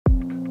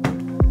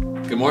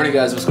Good morning,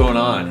 guys. What's going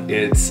on?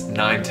 It's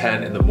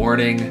 9:10 in the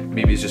morning.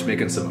 Mimi's just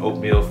making some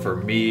oatmeal for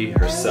me,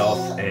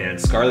 herself, and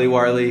Scarly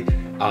Warley.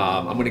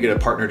 I'm gonna get a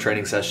partner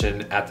training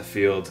session at the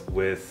field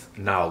with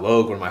Niall,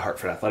 Logue, one of my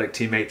Hartford athletic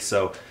teammates.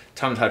 So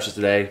time to touches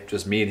today,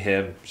 just me and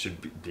him.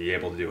 Should be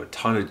able to do a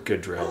ton of good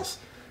drills,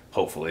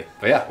 hopefully.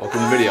 But yeah, welcome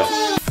to the video.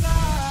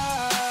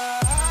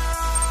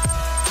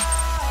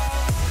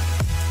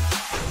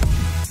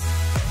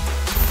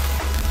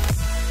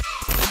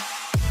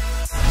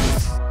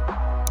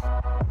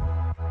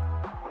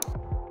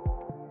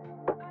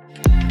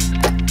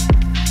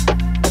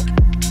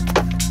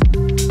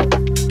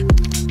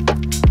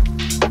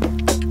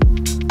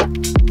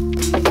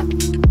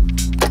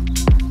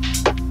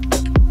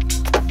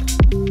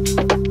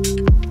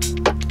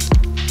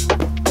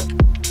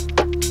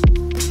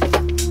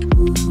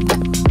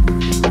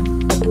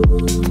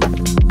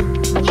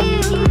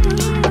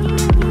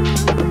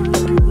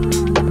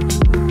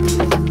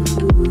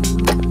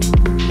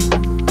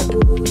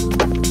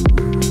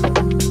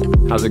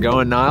 How's it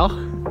going, Niall?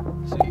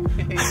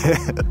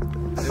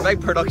 It's like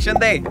production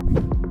day.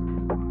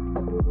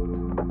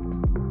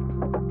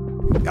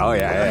 Oh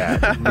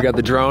yeah. We got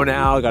the drone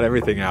out, got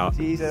everything out.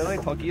 Jeez, it only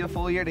took you a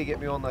full year to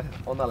get me on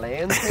the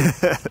land.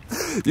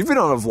 You've been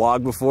on a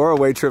vlog before,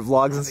 away trip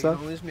vlogs and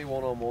stuff. It's my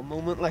one-on-one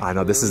moment. Like, I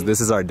know this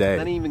is our day. I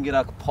didn't even get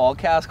a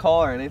podcast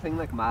call or anything,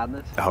 like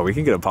madness. Oh, we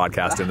can get a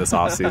podcast in this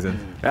off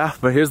season. Yeah,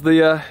 but here's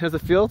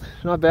the field.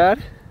 Not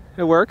bad.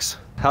 It works.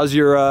 How's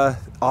your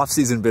off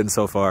season been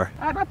so far?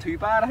 Not too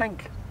bad, I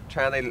think.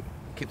 Trying to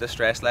keep the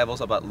stress levels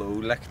a bit low,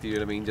 like, do you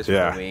know what I mean? Just with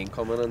the rain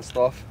coming and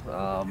stuff.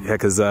 Yeah,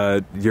 because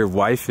your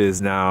wife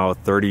is now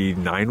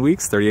 39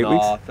 weeks, 38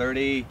 weeks?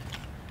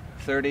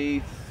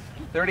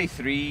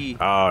 33.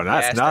 Oh,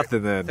 that's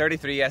nothing then.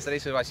 33 yesterday,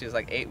 so she was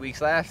like 8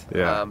 weeks left.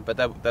 Yeah. But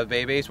the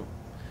baby's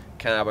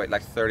kind of about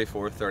like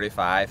 34,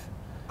 35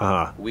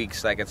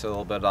 weeks. Like, it's a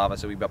little bit of,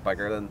 it's a wee bit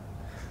bigger than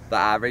the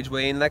average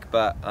weighing, like,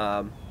 but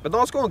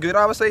no, it's going good,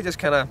 obviously. Just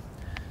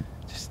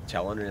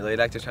chilling, really,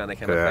 like, just trying to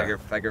kind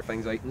of figure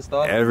things out and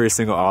stuff. Every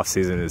single off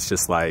season is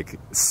just like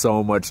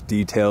so much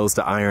details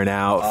to iron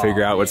out,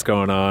 figure out what's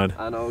going on.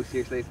 I know,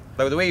 seriously.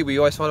 Like, the way we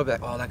always want to be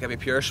like, oh, that could be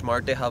pure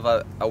smart to have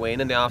a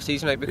weigh-in in the off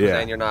season, right? Because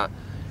then you're not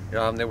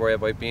having to worry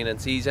about being in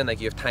season. Like,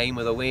 you have time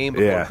with a weigh-in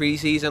before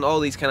pre-season, all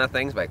these kind of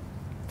things. Like,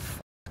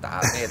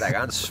 that, mate, like,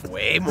 I'm just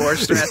way more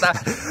stressed.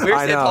 We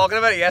were talking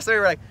about it yesterday. We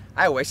were like,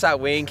 I wish that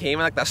Wayne came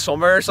in like the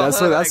summer or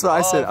something. That's what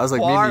I said. I was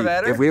like, Mimi,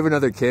 if we have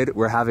another kid,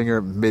 we're having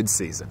her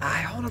mid-season.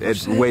 100%.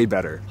 It's way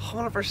better.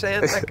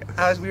 100%.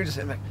 Like, we were just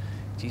saying, like,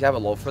 geez, I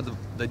would love for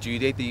the due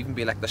date to even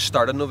be like the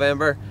start of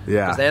November.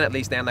 Yeah. Because then at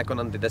least like going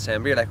into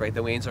December, you're like, right,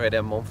 the Wayne's already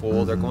a month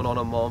old. They're going on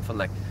a month, and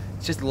like,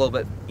 it's just a little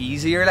bit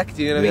easier. Like,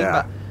 do you know what I mean?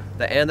 But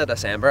the end of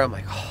December, I'm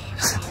like, oh,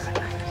 it's not right.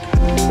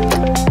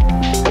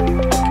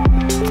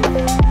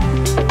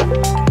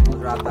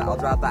 I'll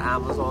drop the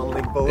Amazon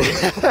link below.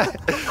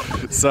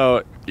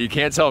 So you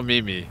can't tell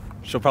Mimi.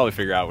 She'll probably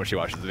figure out when she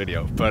watches the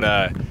video. But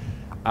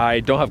I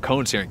don't have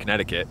cones here in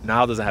Connecticut.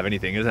 Niall doesn't have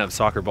anything. He doesn't have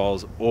soccer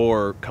balls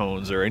or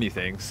cones or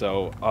anything.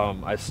 So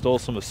I stole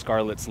some of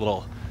Scarlett's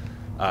little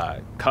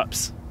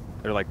cups.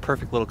 They're like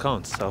perfect little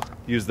cones. So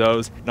use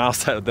those. Niall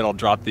said that I'll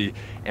drop the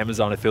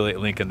Amazon affiliate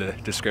link in the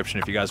description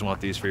if you guys want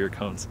these for your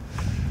cones.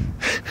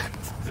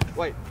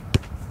 Wait.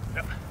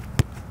 Yep.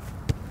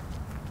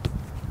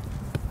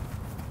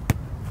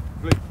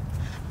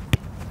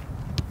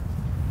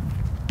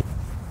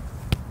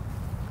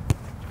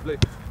 Blue.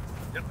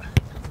 Yep.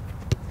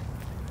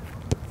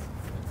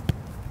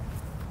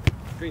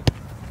 Green.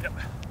 Yep.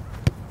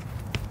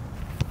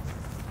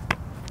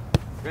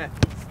 Red.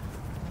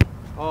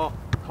 Oh,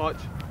 touch.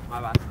 My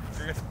bad.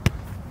 You're good.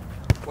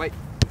 White.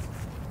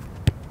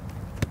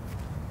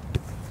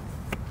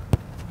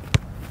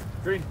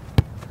 Green.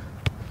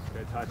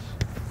 Good touch.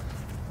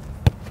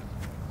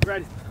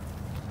 Red.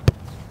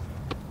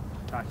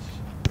 Touch.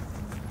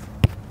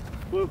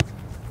 Blue.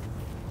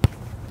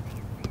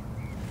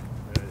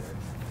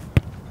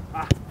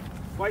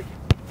 White.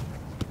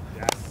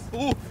 Yes.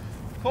 Ooh.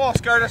 Oh,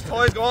 Scar, this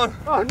toy's gone.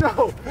 Oh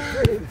no.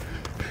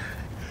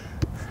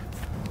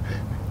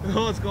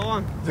 Oh, it's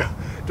gone.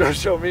 Don't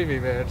show Mimi,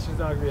 man. She's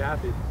not gonna be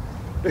happy.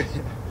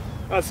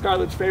 That's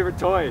Scarlett's favorite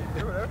toy.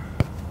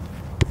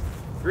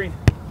 Green.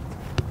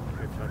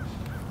 Good touch.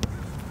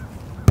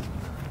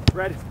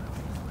 Red.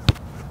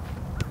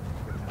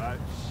 Good touch.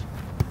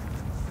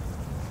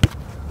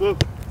 Blue.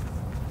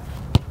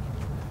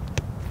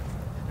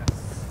 Yes.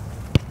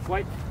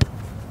 White.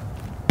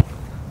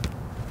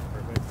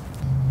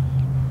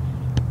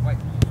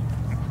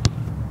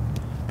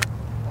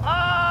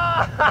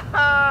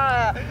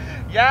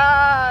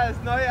 Yes!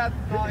 No, yeah,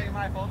 it's not even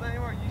my fault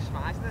anymore. You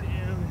smashed it.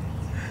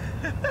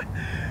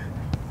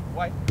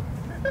 White.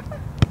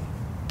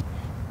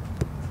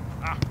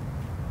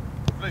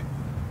 Blue.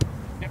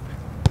 Yep.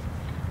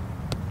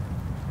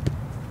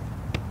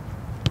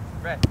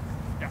 Red.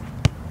 Yep.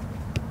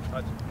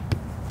 Touch.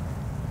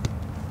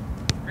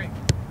 Green.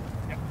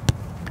 Yep.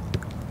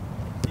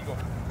 Eagle.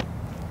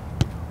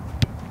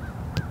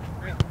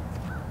 Green.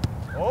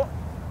 Oh!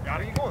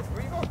 Got it, you going? Where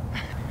are you going?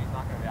 He's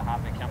not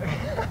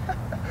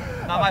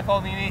Not my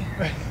fault, Mimi.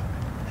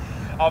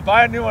 I'll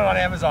buy a new one on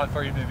Amazon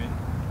for you, Mimi.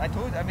 I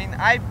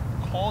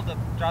called to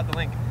drop the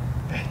link.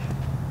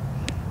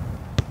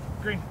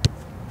 Green.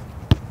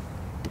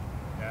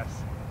 Yes.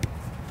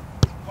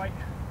 White.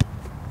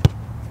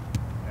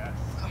 Yes.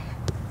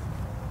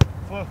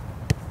 Blue.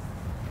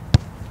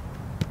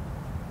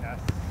 Yes.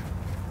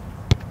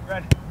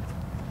 Red.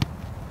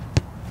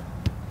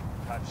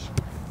 Touch.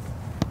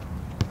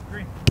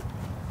 Green.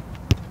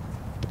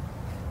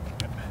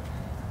 Yep.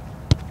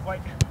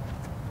 White.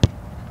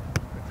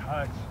 Good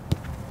touch.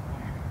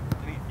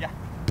 Yeah.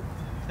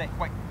 Stay.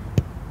 White.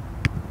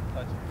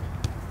 Touch.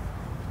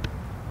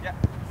 Yeah.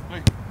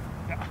 Blue.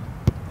 Yeah.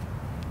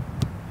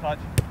 Touch.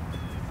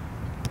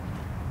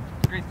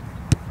 Green.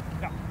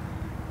 Yeah.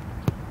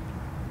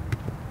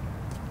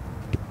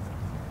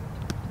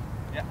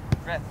 Yeah.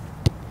 Red.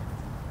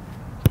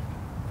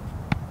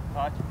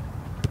 Touch.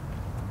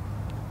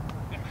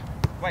 Yeah.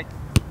 White.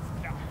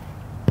 Yeah.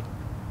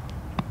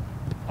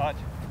 Touch.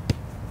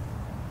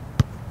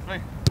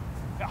 Blue.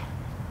 Yeah.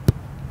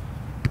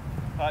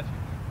 Touch.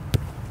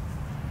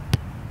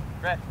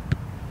 Red.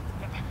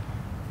 Yeah.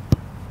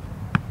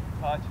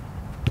 Touch.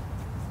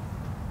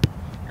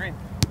 Green.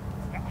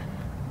 Yeah.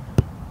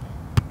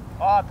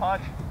 Oh,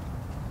 touch.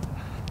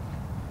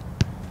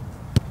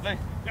 Blue.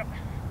 Yep.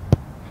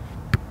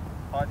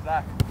 Touch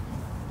that.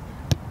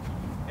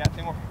 Yeah,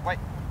 two more. White.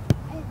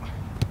 Ooh.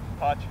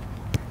 Touch.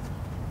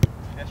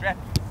 Yes, red.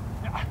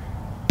 Yeah.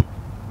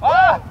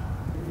 Ah!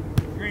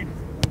 Green.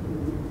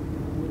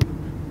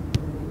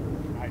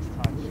 Nice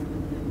touch.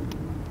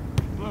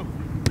 Blue.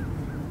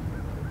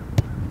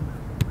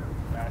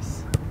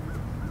 Yes.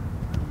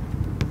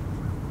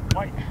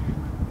 White.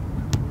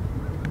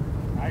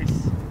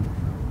 Nice.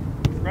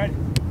 Red.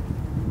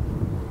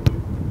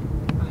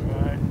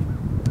 Good.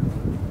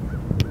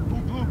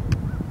 Ooh, blue.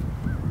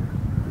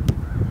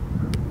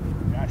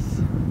 Yes.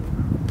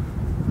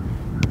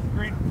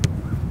 Green.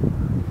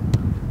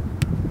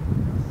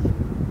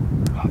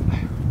 Up.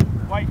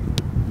 White.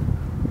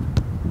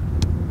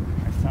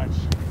 Nice touch.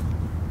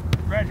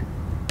 Red.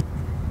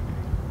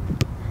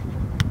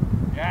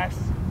 Yes.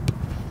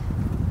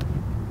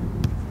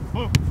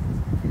 Blue.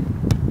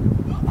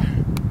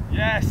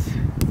 Yes.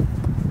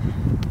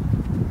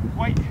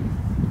 White.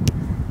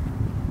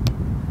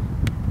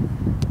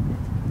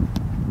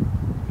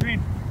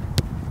 Green.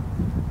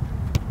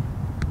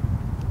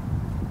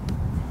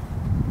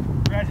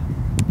 Red.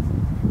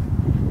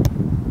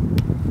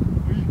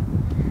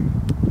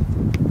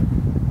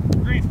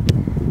 Green.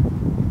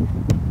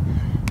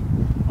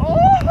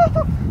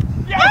 Oh!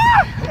 Yes!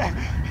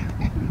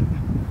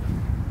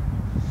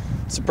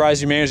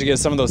 Surprised you managed to get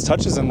some of those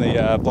touches in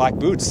the black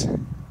boots.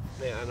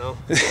 Yeah, I know.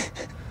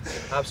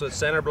 Absolute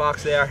centre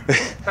blocks there.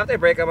 Have they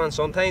break up on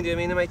sometime? Do you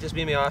mean they might just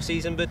be my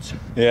off-season boots?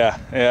 Yeah,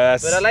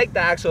 that's... But I like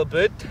the actual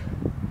boot.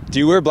 Do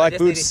you wear black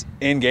just boots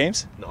in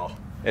games? No.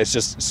 It's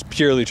just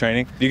purely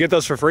training. Do you get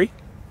those for free?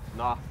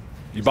 No.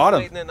 You bought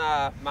them? In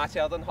Matt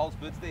Sheldon Holt's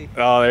boots.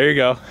 Oh, there you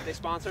go. They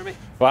sponsor me.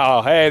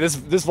 Wow, hey, this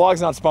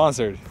vlog's not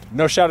sponsored.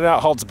 No shouting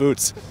out Halt's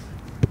boots.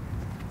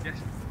 Yes.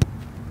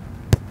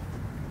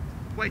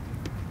 Wait.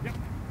 Yep.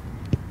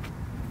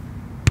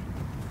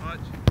 Touch.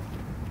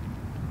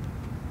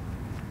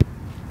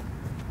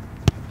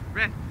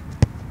 Red.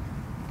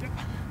 Yep.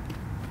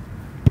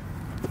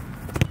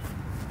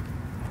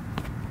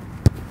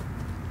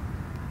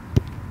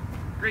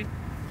 Green.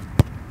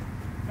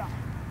 Yeah.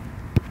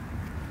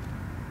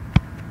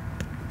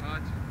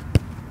 Touch.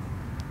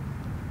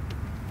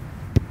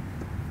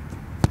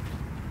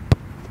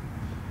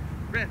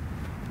 Red.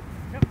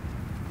 Yep.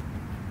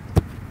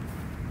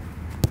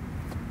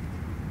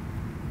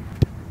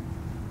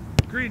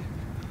 Green.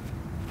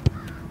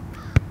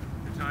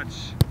 Good touch.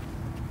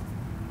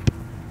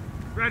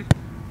 Red.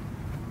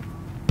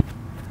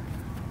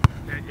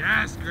 Okay,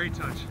 yes, great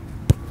touch.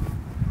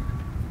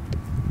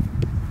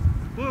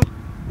 Blue.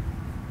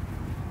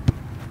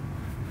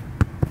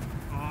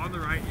 Oh, on the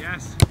right,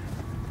 yes.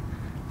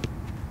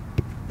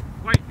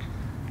 White.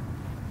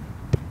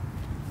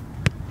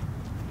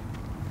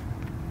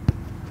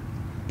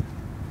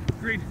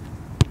 Green.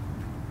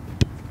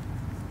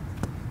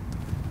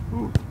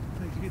 Ooh,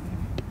 thanks again.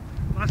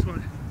 Last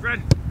one.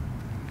 Red.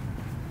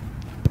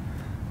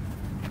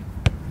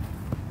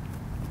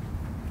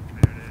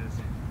 There it is.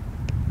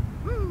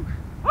 Woo.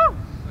 Woo.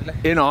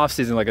 In off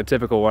season, like a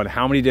typical one,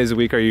 how many days a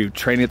week are you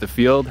training at the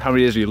field? How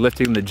many days are you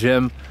lifting in the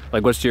gym?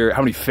 Like,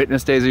 how many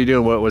fitness days are you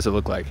doing? What does it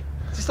look like?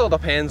 It just all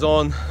depends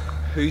on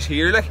who's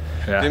here. Like,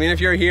 yeah. I mean, if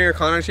you're here,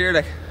 Connor's here.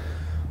 Like,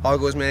 I'll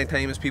go as many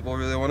times as people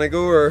really want to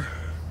go. Or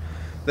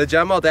the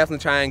gym, I'll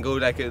definitely try and go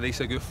like at least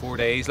a good 4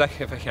 days,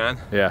 like if I can.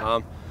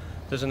 Yeah.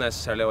 Doesn't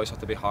necessarily always have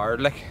to be hard,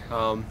 like.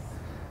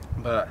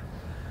 But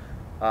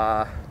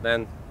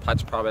then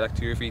that's probably like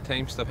 2 or 3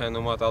 times, depending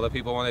on what other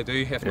people want to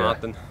do. If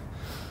not, then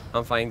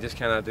I'm fine just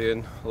kind of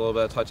doing a little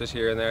bit of touches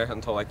here and there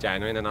until like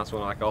January, and then that's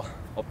when like I'll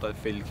up the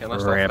field kind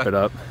of stuff. Ramp it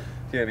up.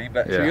 Yeah,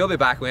 but so you'll be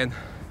back when?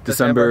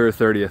 December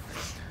 30th.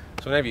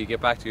 So whenever you get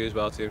back to you as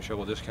well too, I'm sure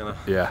we'll just kind of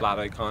flat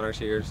out Connors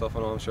here and stuff,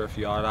 and I'm sure a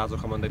few other lads will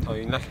come on the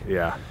town, like.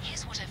 Yeah.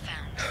 Here's what I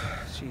found.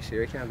 Jeez,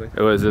 here I can't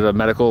do. Was it a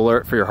medical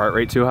alert for your heart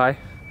rate too high?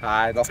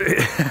 I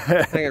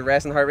think the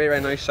resting heart rate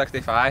right now is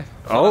 65.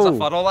 Oh. That's a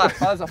fuddle, that.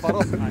 That's a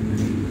fuddle.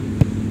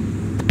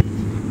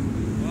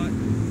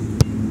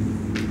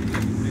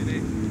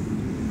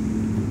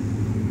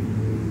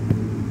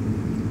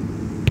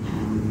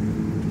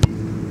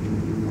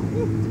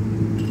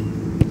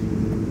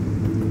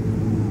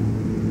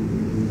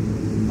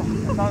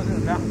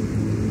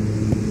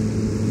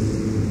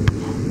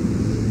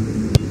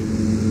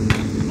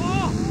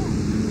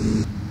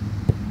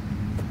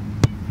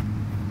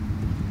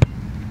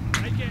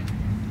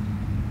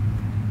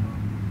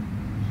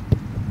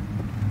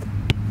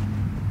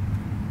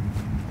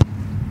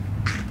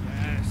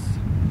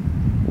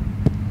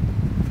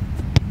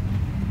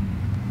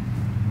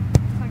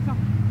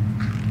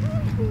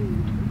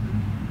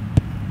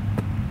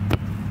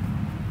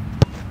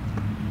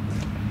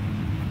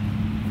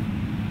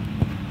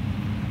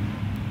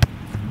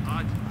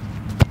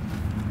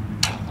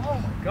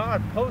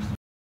 God, post.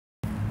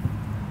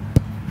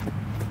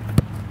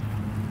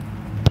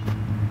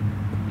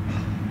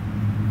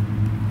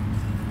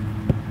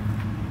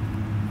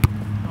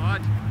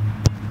 God.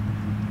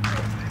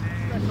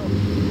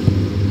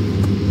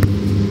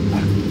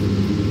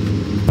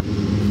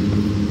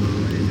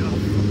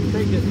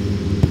 Take it.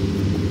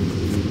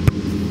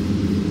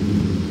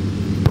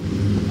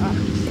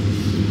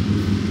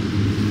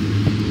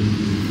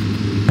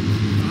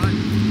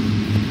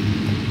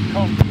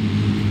 Come.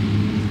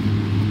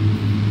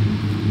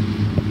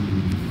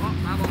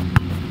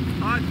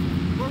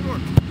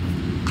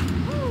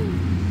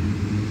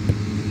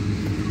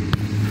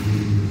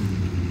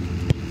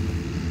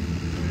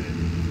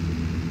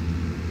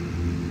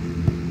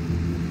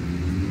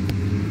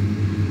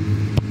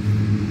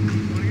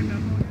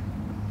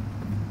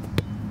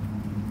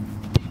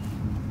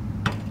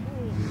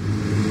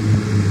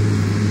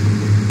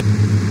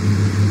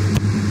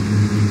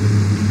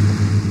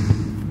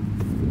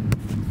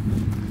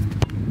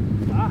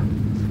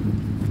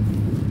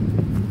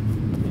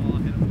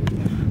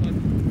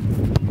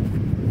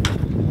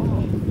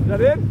 Is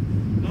that it?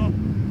 No.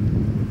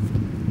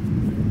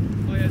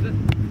 Oh yeah, is it?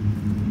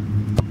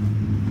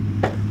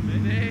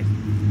 Finish.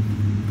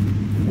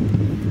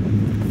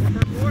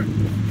 Four.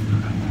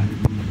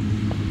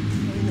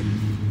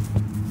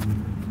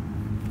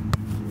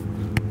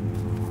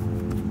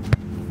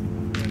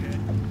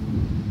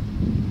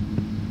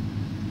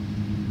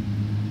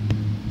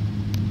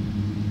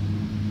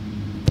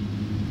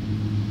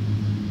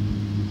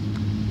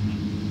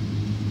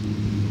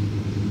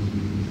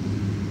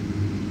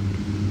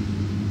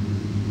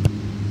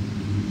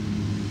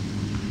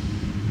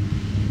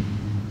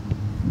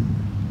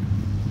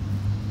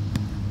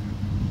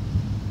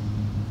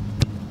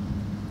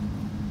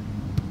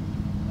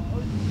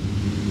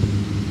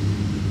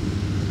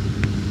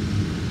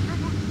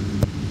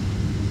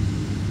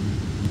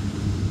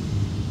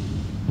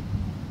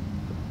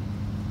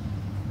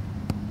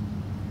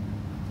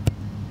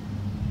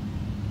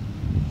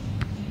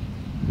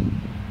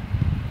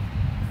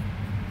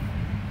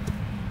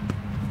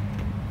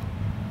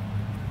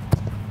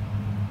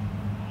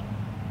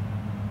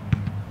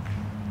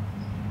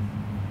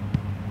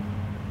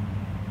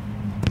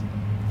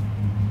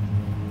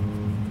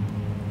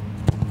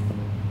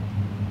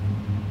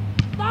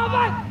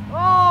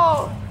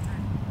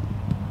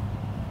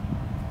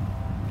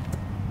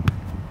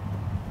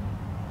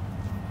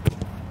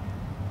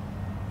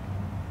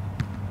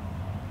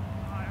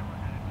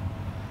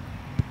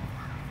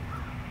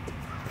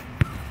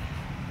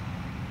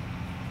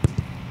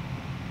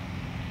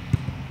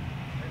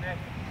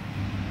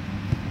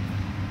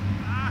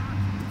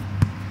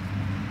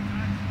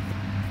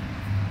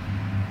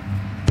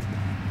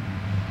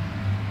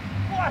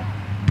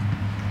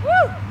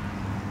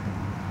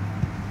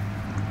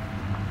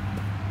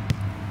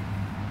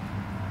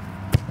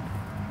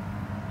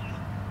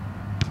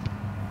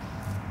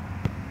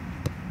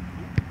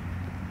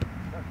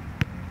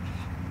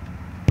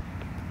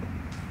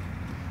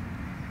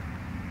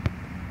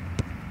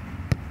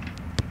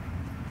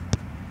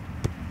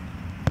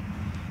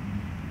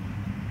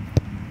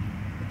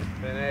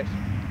 Finish.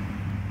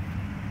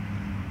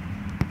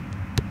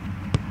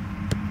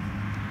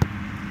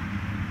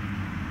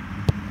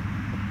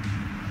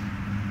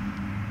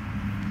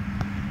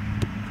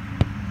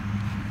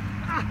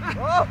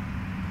 Oh!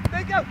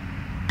 Thank you!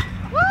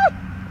 Woo!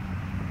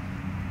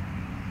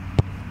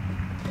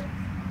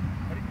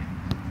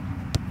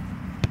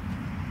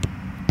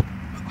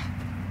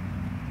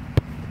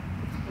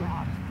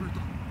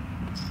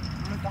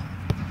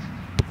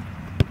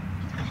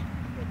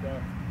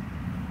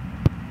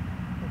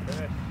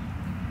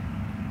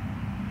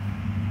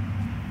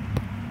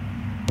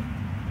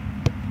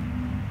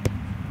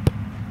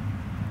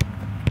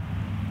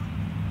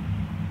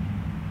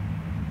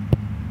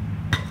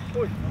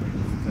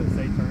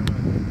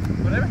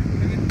 Whatever.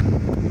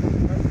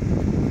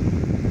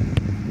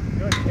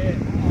 Good hit.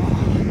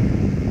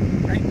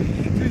 Right,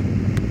 too.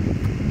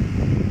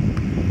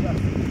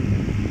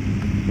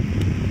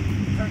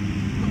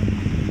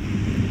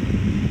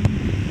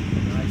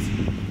 Nice.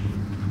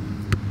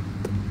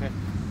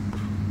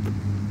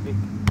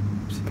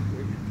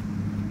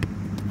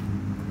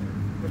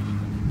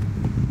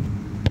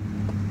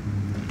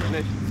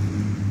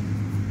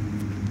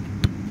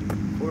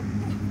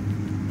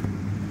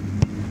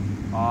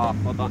 Oh,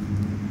 well done.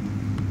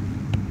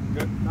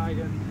 Good. Now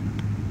again.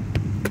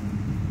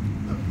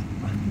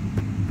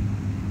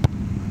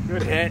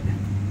 Good hit.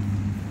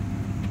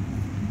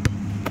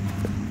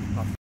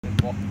 Oh,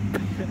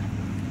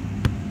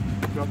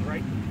 go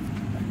right.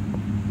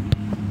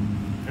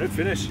 Good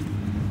finish.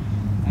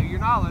 You're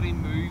not allowed to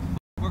move.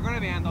 We're going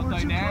to be end up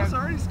down there.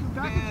 Sorry, scoot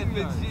back with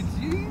you guys. It's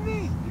you,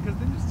 mate. Because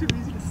then it's too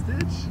easy to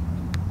stitch.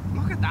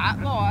 Look at that,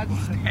 no,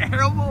 that's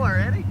terrible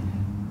already.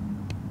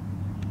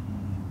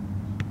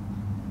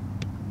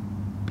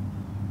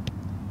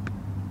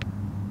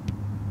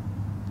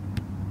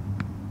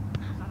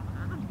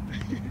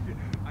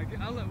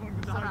 I'll let one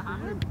go down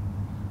for you.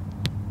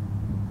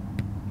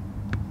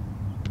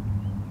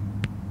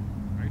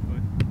 Right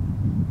foot.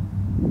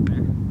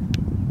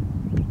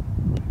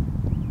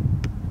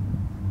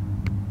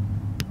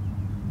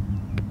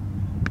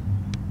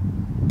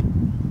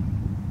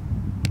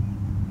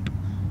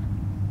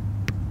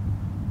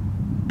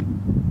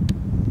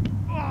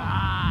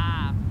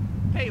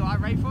 Tell you what,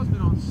 right foot's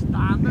been on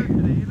standard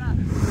today, that.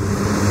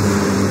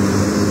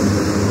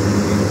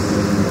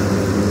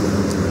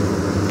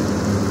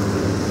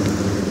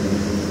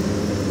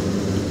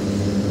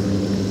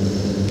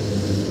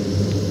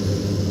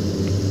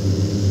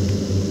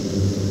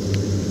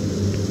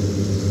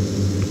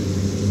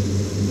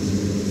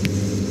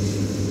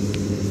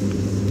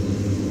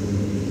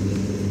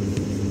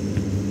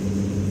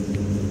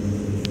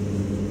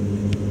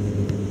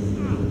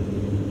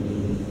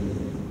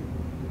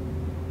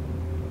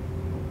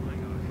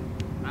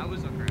 That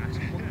was a crash.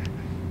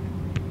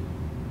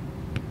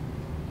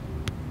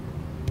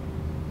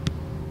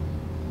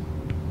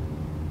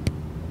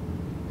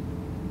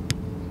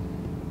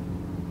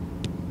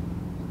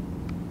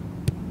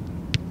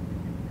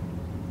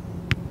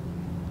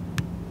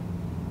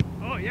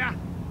 Oh yeah.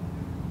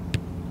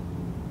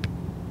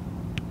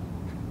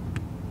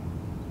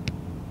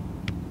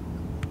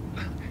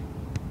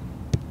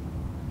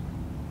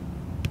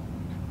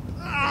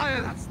 Ah,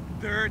 that's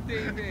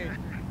dirty, mate.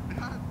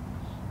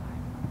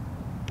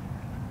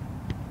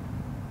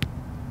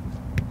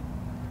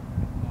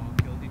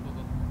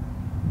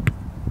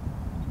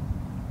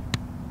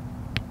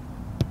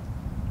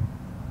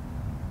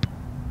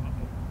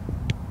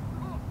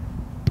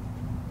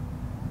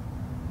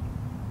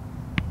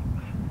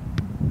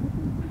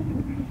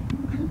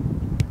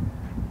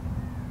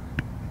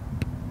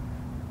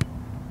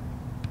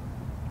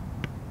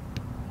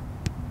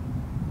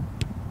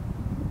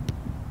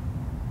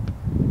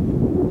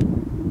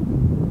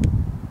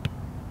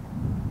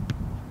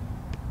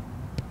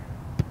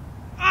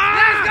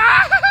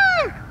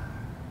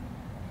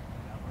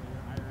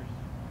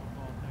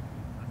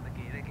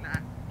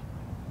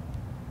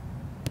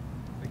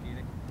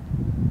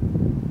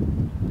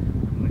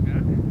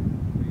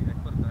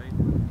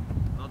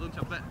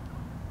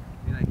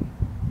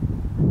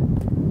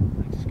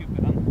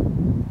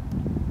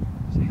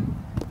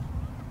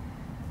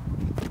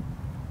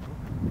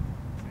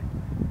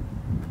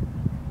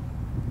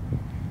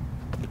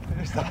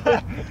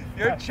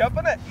 You're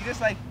chupping it. You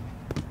just like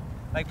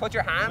put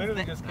your hand.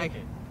 Literally just kick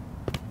it.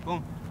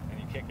 Boom. And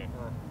you kick it.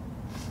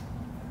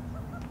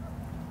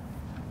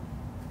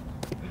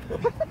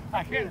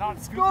 I can't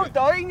not scoop Go it.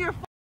 down. You're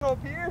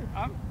up here.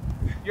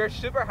 You're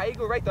super high.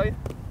 Go right down.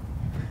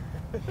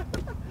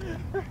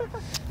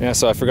 Yeah,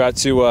 so I forgot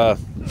to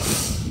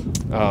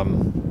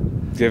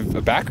give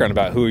a background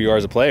about who you are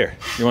as a player.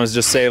 You want to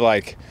just say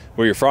like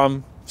where you're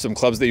from, some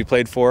clubs that you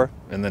played for,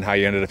 and then how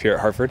you ended up here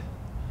at Hartford?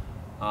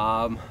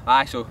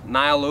 So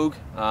Niall Logue,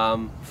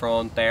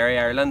 from Derry,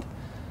 Ireland.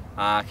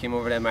 Came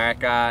over to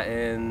America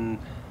in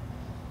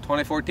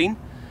 2014.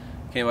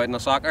 Came out in a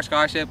soccer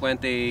scholarship,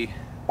 went to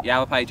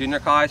Yavapai Junior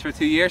College for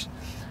 2 years,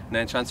 and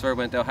then transferred,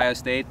 went to Ohio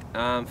State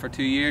for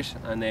 2 years,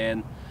 and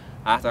then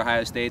after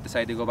Ohio State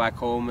decided to go back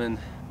home and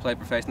play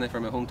professionally for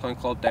my hometown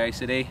club Derry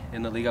City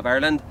in the League of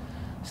Ireland.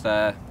 It's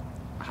the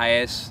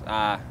highest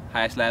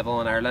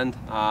level in Ireland.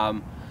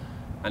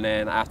 And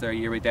then after a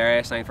year with Derry,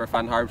 I signed for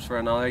Fan Harps for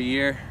another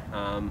year.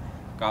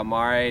 Got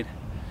married,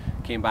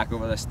 came back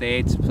over the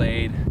States,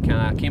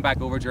 came back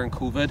over during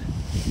COVID.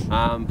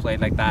 Played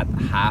like that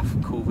half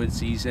COVID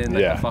season,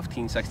 like the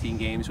 15-16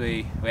 games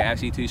with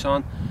FC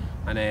Tucson,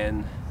 and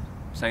then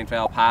signed for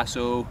El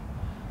Paso.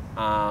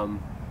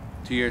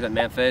 2 years at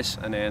Memphis,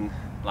 and then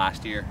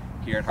last year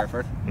here at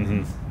Hartford.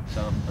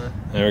 So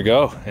there we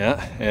go.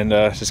 Yeah, and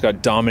just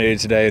got dominated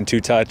today in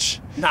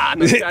two-touch. Nah,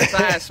 no,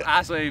 that's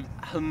absolutely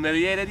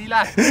humiliated you,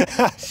 lad.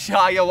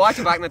 You watch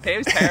it back in the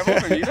tape, it's terrible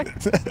for you.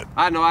 Like.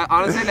 I know, I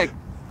honestly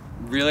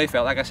really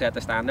felt like I set the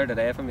standard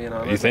today, if I'm being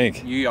honest. You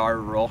think? You are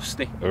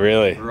rusty.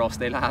 Really?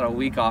 Rusty, lad. A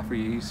week off for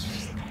you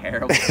is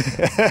terrible.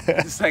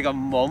 It's like a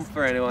month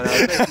for anyone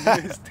else.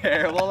 It's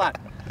terrible, lad.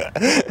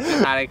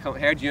 I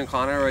heard you and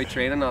Connor were out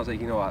training, and I was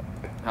like, you know what?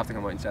 I have to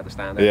come out and set the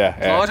standard. Yeah.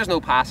 As long as there's no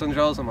passing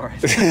drills, I'm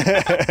alright.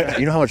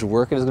 You know how much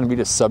work it is going to be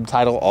to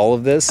subtitle all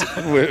of this?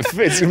 It's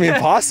going to be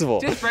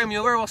impossible. Just bring me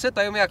over, we'll sit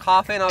down with a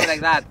coffee, and I'll be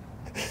like that.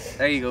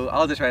 There you go.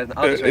 I'll just write them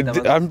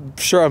in. I'm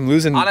sure I'm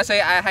losing. Honestly,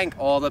 I think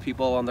all the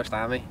people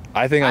understand me.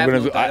 I think I'm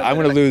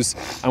gonna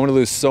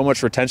lose so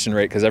much retention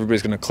rate because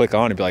everybody's gonna click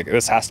on and be like,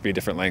 this has to be a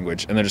different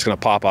language, and they're just gonna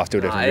pop off to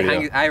a different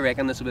video. I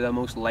reckon this will be the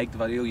most liked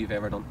video you've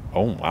ever done.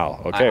 Oh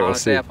wow. Okay, we'll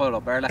see. Honestly, I put it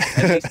up there.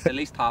 Like, at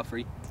least top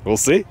 3. We'll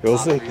see. We'll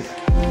see. 3.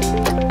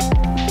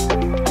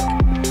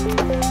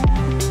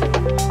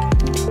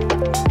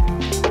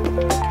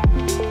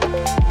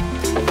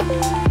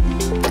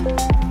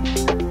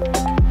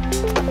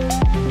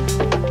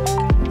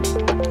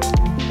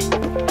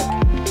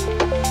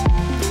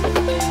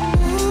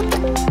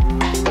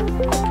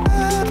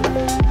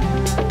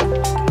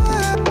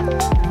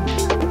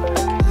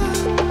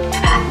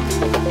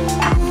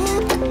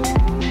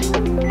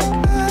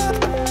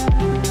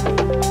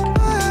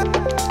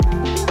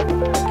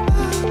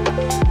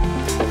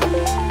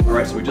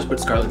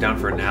 Down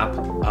for a nap.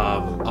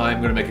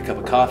 I'm gonna make a cup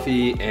of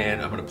coffee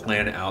and I'm gonna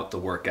plan out the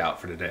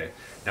workout for today.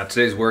 Now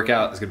today's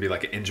workout is gonna be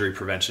like an injury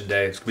prevention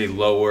day. It's gonna be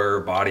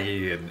lower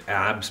body and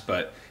abs,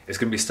 but it's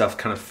gonna be stuff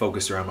kind of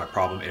focused around my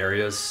problem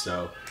areas.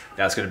 So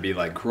that's gonna be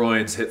like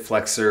groins, hip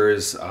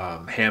flexors,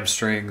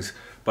 hamstrings,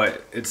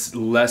 but it's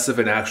less of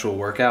an actual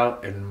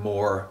workout and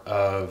more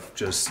of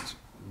just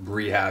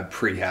rehab,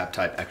 prehab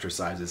type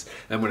exercises.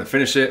 And I'm gonna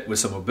finish it with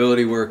some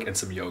mobility work and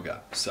some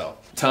yoga. So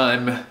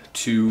time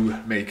to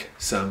make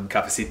some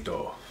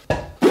cafecito.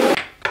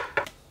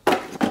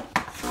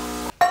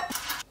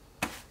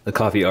 The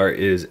coffee art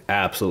is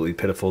absolutely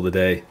pitiful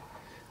today.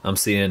 I'm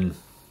seeing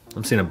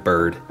a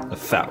bird, a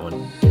fat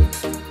one.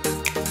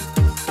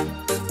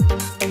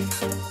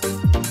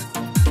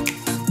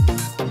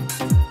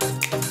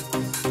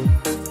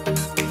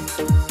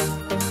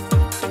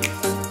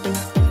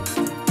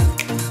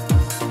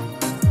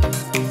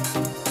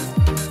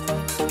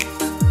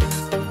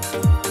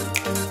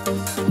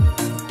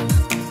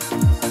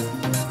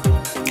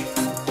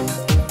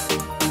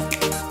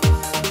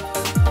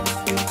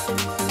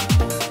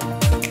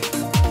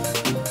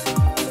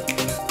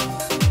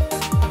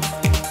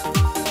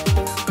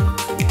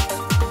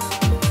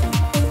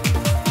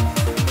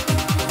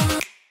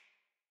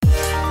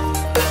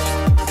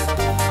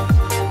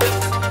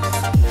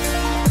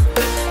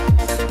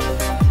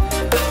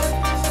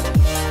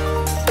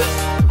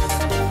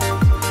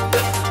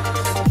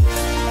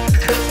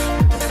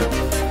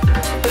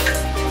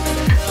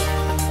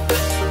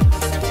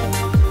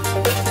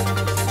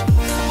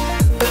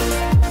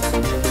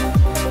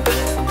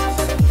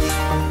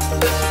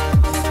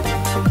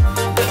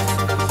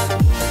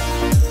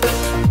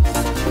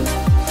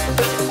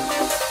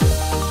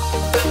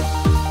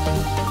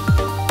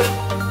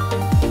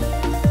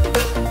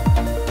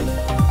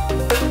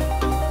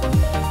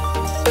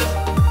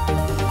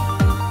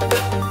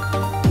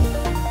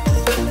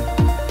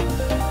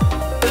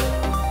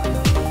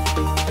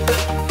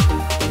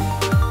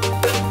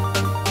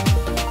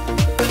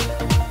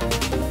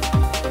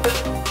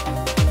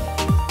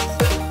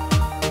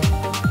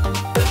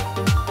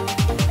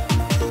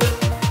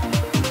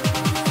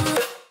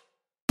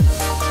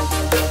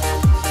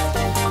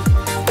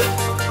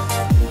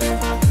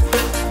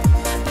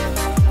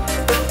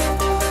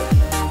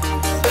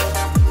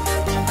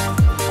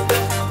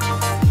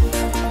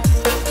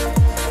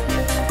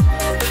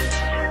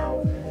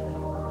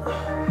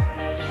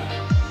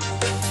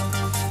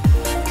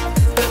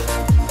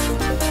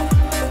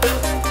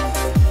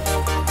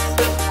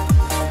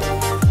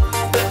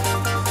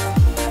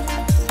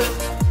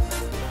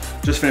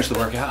 Just finished the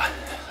workout.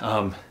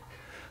 A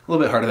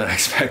little bit harder than I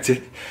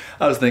expected.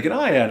 I was thinking,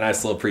 oh yeah,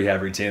 nice little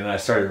prehab routine. And I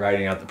started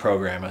writing out the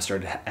program. I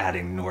started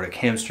adding Nordic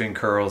hamstring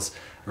curls,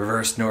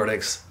 reverse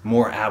Nordics,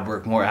 more ab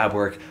work, more ab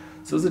work.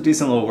 So it was a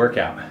decent little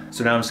workout.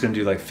 So now I'm just gonna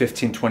do like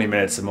 15, 20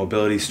 minutes of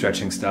mobility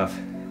stretching stuff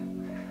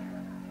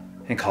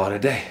and call it a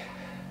day.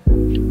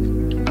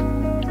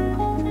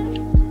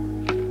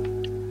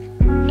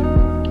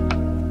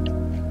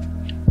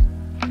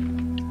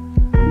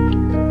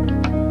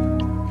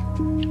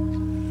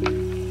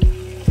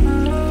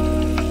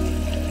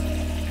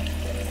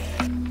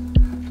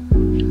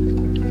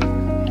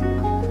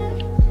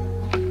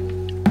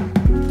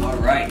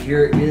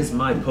 Here is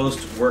my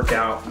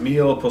post-workout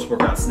meal,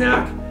 post-workout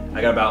snack.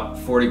 I got about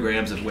 40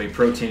 grams of whey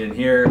protein in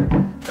here.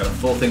 Got a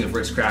full thing of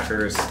Ritz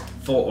crackers,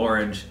 full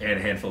orange, and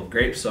a handful of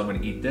grapes. So I'm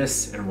gonna eat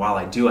this. And while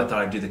I do, I thought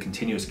I'd do the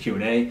continuous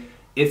Q&A.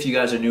 If you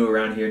guys are new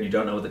around here and you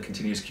don't know what the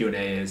continuous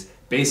Q&A is,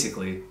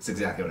 basically, it's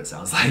exactly what it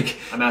sounds like.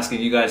 I'm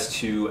asking you guys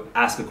to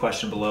ask a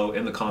question below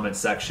in the comments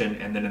section,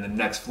 and then in the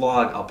next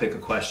vlog, I'll pick a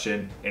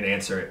question and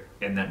answer it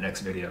in that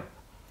next video.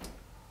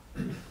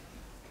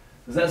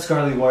 Is that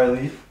Scarly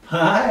Wiley?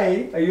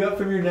 Hi! Are you up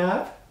from your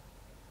nap?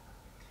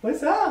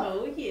 What's up?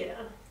 Oh yeah.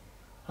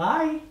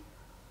 Hi!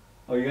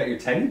 Oh, you got your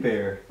teddy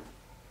bear.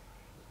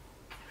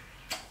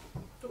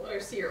 I want her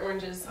to see your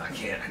oranges. I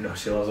can't. I know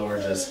she loves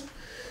oranges.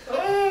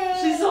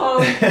 She's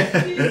home.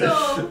 She's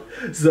home.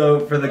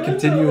 So for the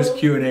continuous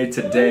Q&A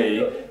today,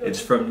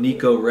 it's from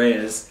Nico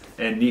Reyes,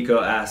 and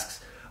Nico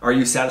asks, are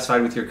you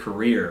satisfied with your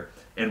career?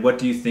 And what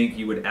do you think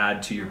you would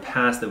add to your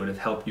past that would have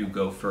helped you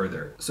go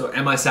further? So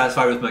am I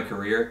satisfied with my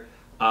career?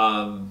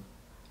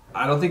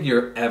 I don't think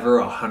you're ever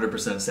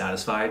 100%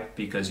 satisfied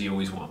because you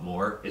always want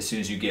more. As soon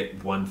as you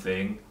get one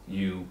thing,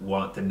 you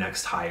want the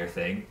next higher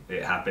thing.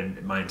 It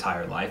happened my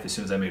entire life. As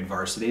soon as I made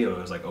varsity, it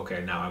was like,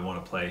 okay, now I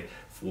want to play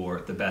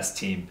for the best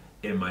team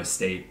in my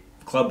state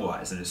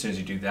club-wise. And as soon as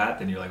you do that,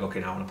 then you're like, okay,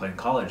 now I want to play in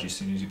college. As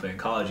soon as you play in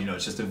college, you know,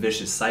 it's just a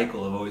vicious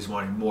cycle of always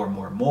wanting more and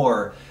more and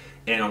more.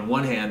 And on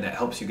one hand, that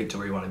helps you get to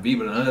where you want to be,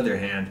 but on the other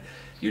hand,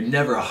 you're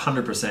never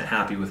 100%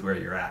 happy with where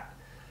you're at.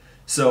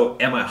 So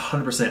am I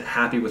 100%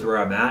 happy with where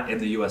I'm at in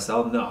the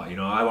USL? No. You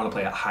know, I want to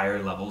play at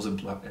higher levels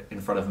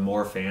in front of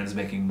more fans,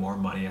 making more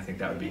money. I think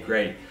that would be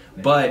great.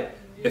 But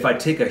if I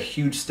take a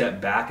huge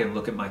step back and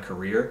look at my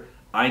career,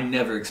 I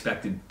never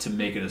expected to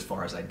make it as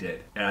far as I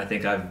did. And I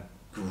think I've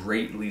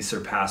greatly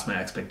surpassed my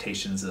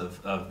expectations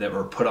of that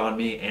were put on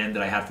me and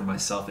that I had for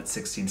myself at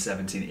 16,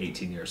 17,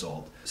 18 years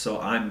old. So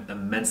I'm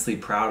immensely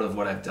proud of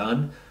what I've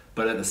done,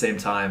 but at the same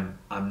time,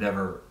 I'm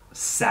never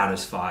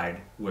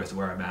satisfied with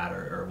where I'm at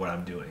or what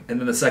I'm doing. And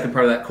then the second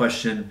part of that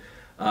question,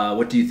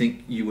 what do you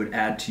think you would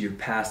add to your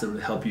past that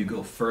would help you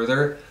go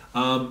further?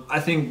 I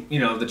think, you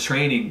know, the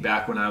training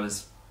back when I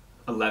was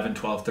 11,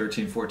 12,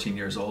 13, 14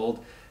 years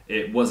old,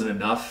 it wasn't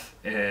enough,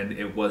 and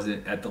it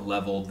wasn't at the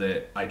level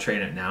that I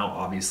train at now,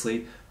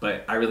 obviously,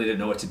 but I really didn't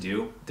know what to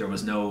do. There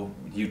was no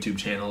YouTube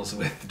channels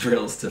with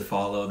drills to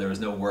follow. There was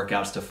no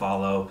workouts to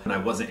follow. And I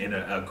wasn't in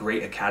a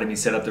great academy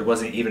setup. There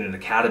wasn't even an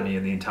academy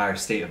in the entire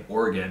state of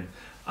Oregon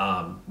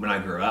when I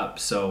grew up.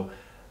 So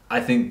I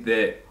think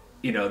that,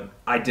 you know,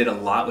 I did a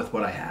lot with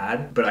what I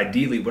had, but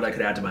ideally what I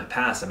could add to my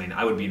past, I mean,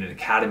 I would be in an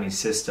academy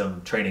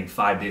system training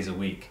 5 days a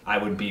week. I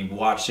would be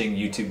watching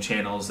YouTube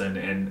channels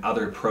and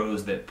other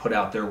pros that put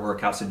out their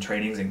workouts and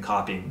trainings and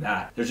copying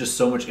that. There's just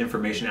so much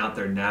information out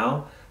there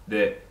now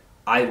that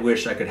I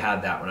wish I could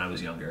have that when I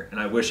was younger. And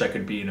I wish I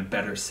could be in a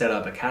better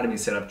setup, academy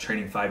setup,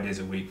 training 5 days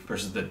a week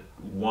versus the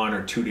 1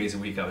 or 2 days a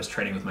week I was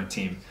training with my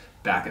team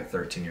back at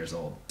 13 years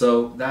old.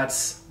 So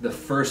that's the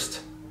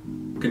first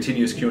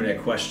continuous Q&A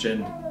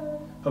question.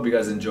 Hope you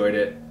guys enjoyed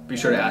it. Be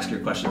sure to ask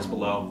your questions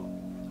below,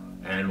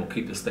 and we'll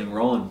keep this thing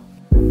rolling.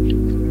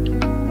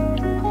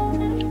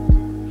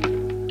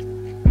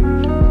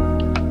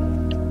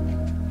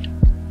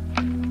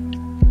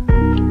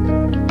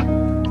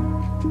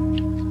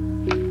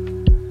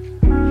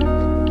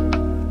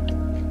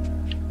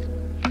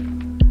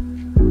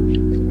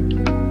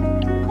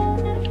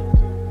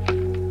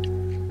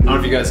 I don't know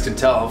if you guys can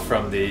tell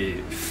from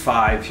the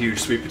 5 huge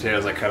sweet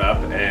potatoes I cut up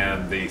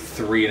and the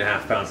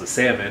 3.5 pounds of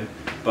salmon,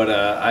 but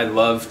I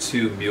love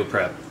to meal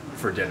prep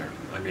for dinner.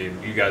 I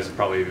mean, you guys have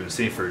probably even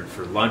seen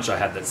for lunch, I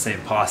had that same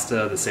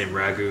pasta, the same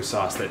ragu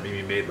sauce that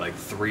Mimi made like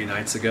 3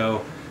 nights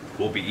ago.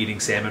 We'll be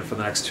eating salmon for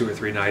the next 2 or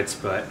 3 nights,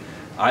 but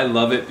I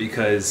love it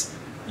because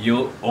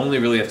you only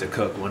really have to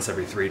cook once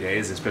every 3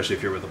 days, especially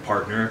if you're with a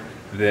partner.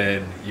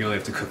 Then you only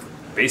have to cook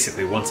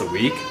basically once a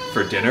week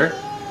for dinner,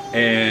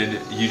 and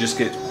you just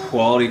get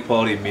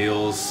quality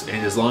meals.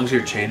 And as long as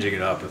you're changing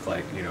it up with,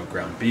 like, you know,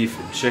 ground beef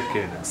and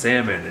chicken and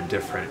salmon and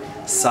different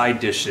side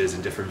dishes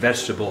and different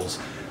vegetables,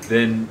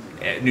 then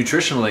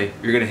nutritionally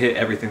you're gonna hit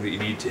everything that you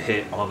need to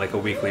hit on like a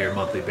weekly or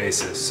monthly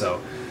basis.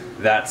 So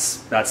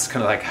that's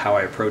kind of like how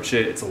I approach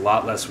it. It's a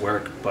lot less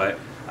work, but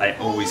I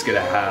always get to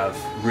have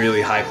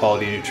really high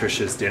quality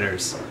nutritious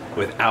dinners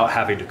without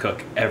having to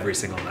cook every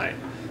single night.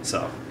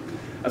 So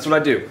that's what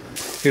I do.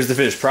 Here's the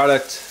finished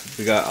product.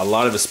 We got a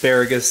lot of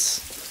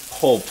asparagus,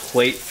 whole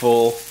plate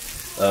full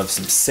of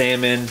some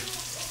salmon,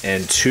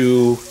 and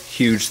 2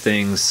 huge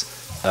things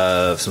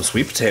of some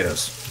sweet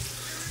potatoes.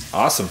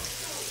 Awesome.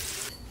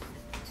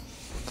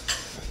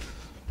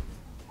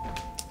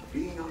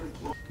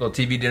 Little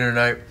TV dinner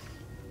night.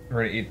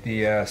 We're gonna eat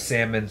the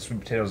salmon, sweet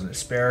potatoes, and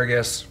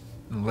asparagus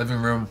in the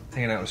living room,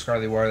 hanging out with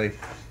Scarly Warley.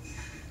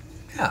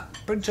 Yeah,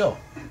 pretty chill.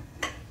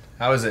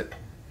 How is it?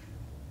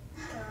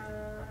 I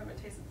haven't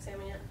tasted the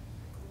salmon yet.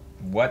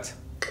 What?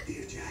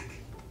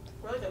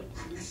 Really good.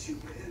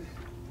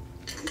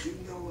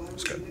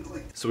 It's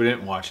good. So we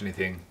didn't watch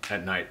anything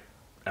at night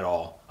at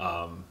all.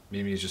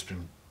 Mimi's just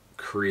been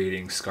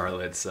creating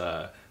Scarlett's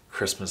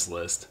Christmas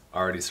list,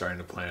 already starting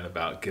to plan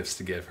about gifts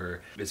to give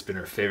her. It's been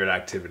her favorite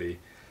activity.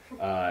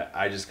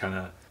 I just kind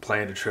of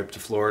planned a trip to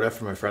Florida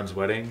for my friend's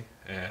wedding,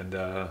 and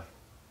that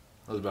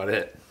was about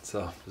it.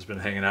 So just been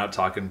hanging out,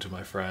 talking to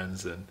my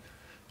friends, and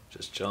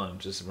just chilling.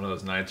 Just one of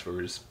those nights where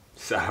we just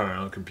sat on our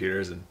own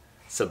computers and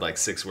said like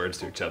 6 words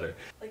to each other.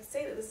 Like,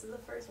 say that this is the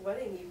first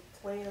wedding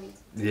you've planned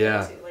to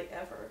Yeah. go to, like,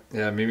 ever.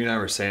 Yeah, Mimi and I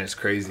were saying it's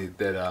crazy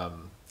that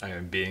I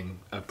am being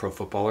a pro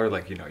footballer.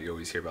 Like, you know, you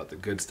always hear about the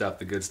good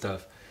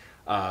stuff.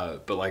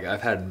 But like,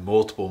 I've had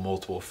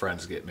multiple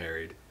friends get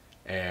married,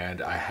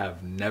 and I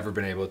have never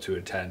been able to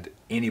attend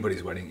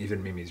anybody's wedding,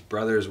 even Mimi's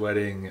brother's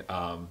wedding.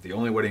 The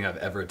only wedding I've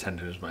ever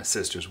attended was my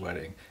sister's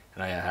wedding,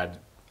 and I had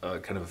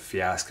kind of a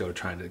fiasco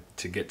trying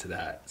to get to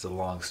that. It's a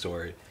long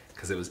story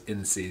because it was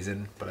in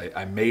season, but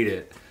I made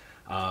it.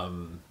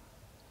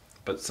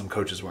 But some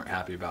coaches weren't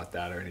happy about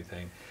that or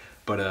anything.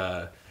 But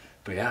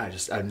yeah,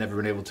 I've never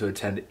been able to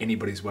attend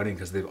anybody's wedding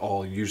because they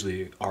all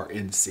usually are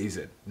in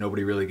season.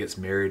 Nobody really gets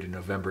married in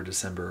November,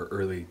 December, or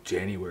early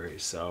January.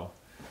 So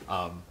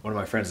One of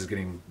my friends is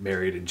getting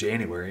married in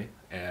January,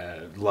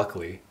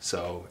 luckily,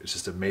 so it's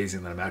just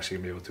amazing that I'm actually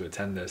gonna be able to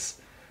attend this.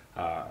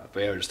 But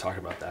yeah, we're just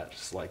talking about that,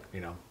 just like,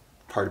 you know,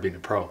 part of being a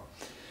pro.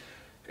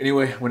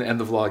 Anyway, I'm gonna end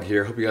the vlog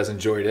here. Hope you guys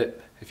enjoyed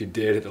it. If you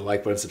did, hit the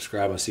like button,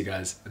 subscribe. I'll see you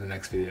guys in the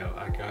next video.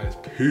 All right, guys,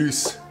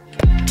 peace.